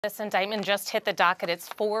This indictment just hit the docket. It's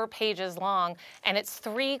 4 pages long, and it's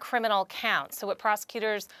 3 criminal counts. So what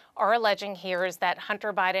prosecutors are alleging here is that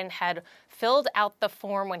Hunter Biden had filled out the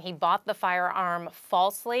form when he bought the firearm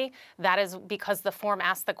falsely. That is because the form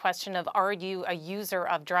asked the question of, are you a user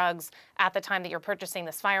of drugs at the time that you're purchasing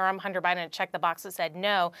this firearm? Hunter Biden had checked the box that said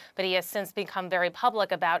no, but he has since become very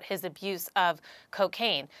public about his abuse of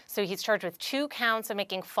cocaine. So he's charged with 2 counts of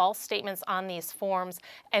making false statements on these forms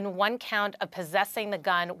and 1 count of possessing the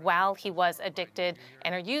gun while he was addicted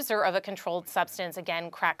and a user of a controlled substance, again,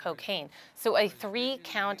 crack cocaine. So a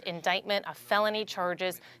 3-count indictment of felony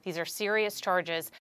charges. These are serious charges.